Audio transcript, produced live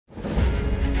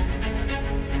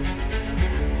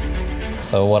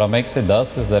So what Amexci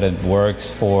does is that it works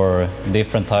for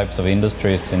different types of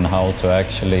industries in how to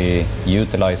actually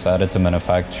utilize additive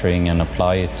manufacturing and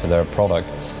apply it to their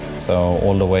products. So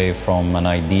all the way from an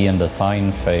idea and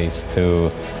design phase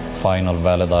to final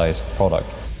validized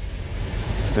product.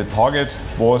 The target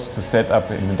was to set up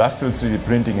an industrial 3D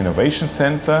printing innovation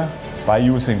center by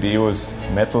using the EOS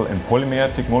metal and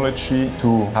polymer technology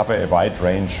to have a wide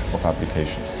range of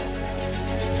applications.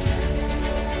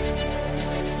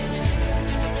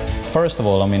 First of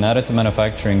all, additive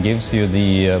manufacturing gives you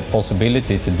the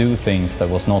possibility to do things that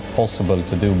was not possible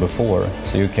to do before.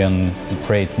 So you can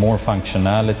create more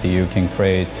functionality, you can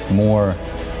create more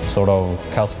sort of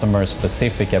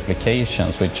customer-specific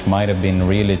applications, which might have been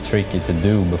really tricky to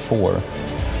do before.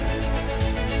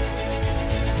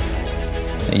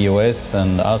 EOS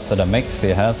and us at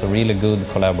Amexci has a really good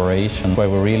collaboration where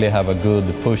we really have a good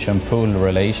push and pull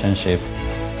relationship.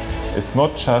 It's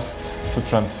not just to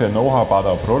transfer know-how about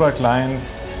our product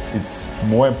lines, it's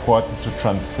more important to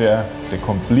transfer the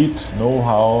complete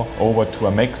know-how over to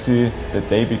Amexci, that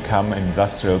they become an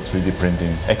industrial 3D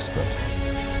printing expert.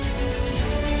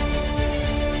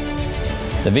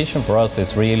 The vision for us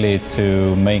is really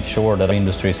to make sure that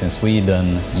industries in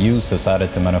Sweden uses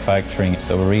additive manufacturing.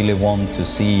 So we really want to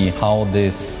see how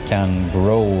this can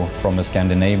grow from a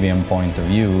Scandinavian point of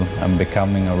view and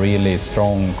becoming a really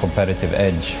strong competitive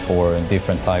edge for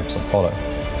different types of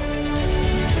products.